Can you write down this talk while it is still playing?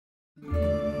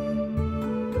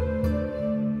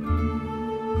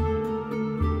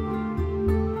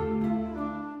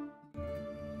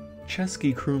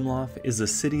Cesky Krumlov is a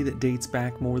city that dates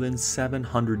back more than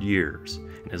 700 years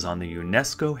and is on the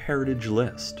UNESCO Heritage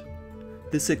List.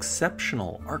 This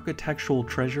exceptional architectural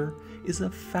treasure is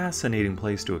a fascinating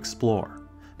place to explore,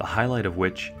 the highlight of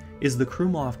which is the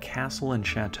Krumlov Castle and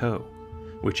Chateau,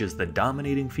 which is the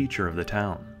dominating feature of the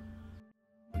town.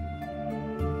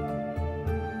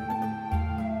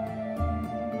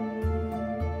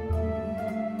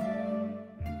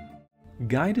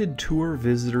 Guided tour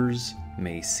visitors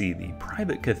may see the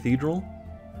private cathedral,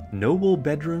 noble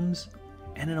bedrooms,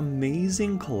 and an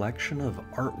amazing collection of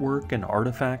artwork and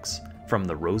artifacts from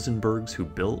the Rosenbergs who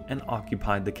built and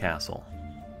occupied the castle.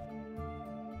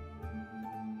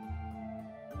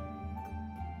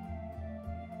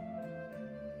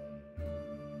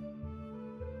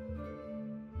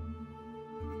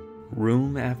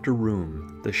 Room after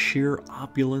room, the sheer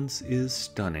opulence is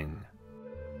stunning.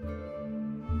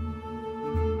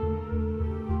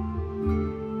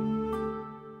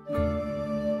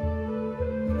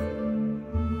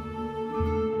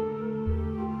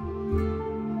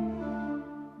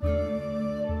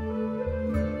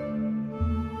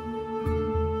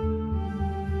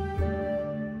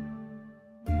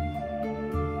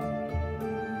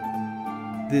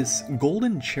 This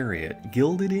golden chariot,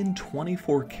 gilded in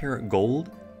 24-karat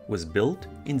gold, was built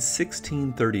in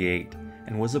 1638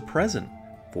 and was a present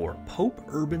for Pope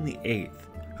Urban VIII,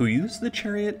 who used the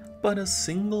chariot but a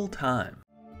single time.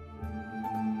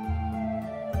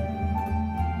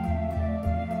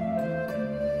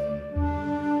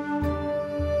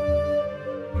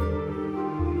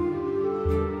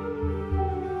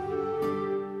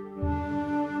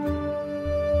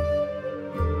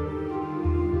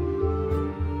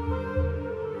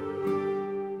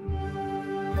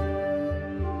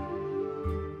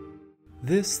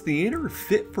 This theater,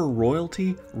 fit for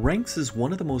royalty, ranks as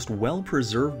one of the most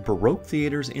well-preserved Baroque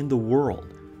theaters in the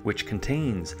world, which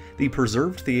contains the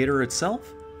preserved theater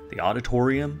itself, the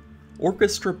auditorium,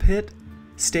 orchestra pit,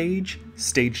 stage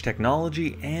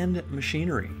technology, and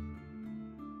machinery.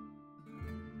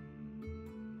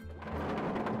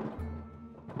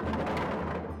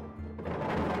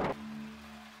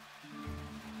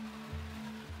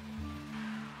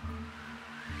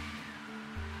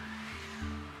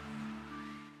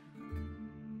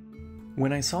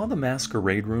 When I saw the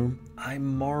masquerade room, I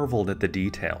marveled at the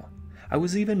detail. I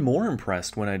was even more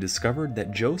impressed when I discovered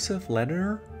that Joseph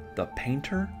Lederer, the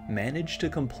painter, managed to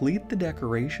complete the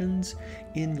decorations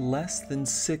in less than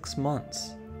 6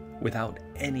 months, without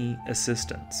any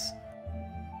assistance.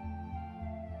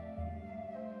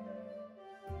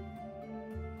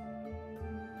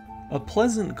 A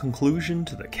pleasant conclusion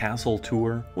to the castle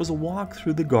tour was a walk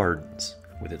through the gardens,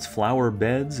 with its flower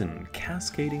beds and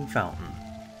cascading fountain.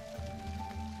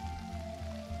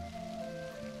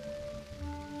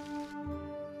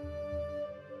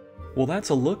 Well, that's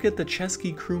a look at the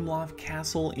Cesky Krumlov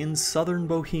Castle in southern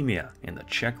Bohemia in the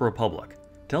Czech Republic.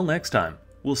 Till next time,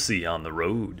 we'll see you on the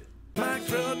road.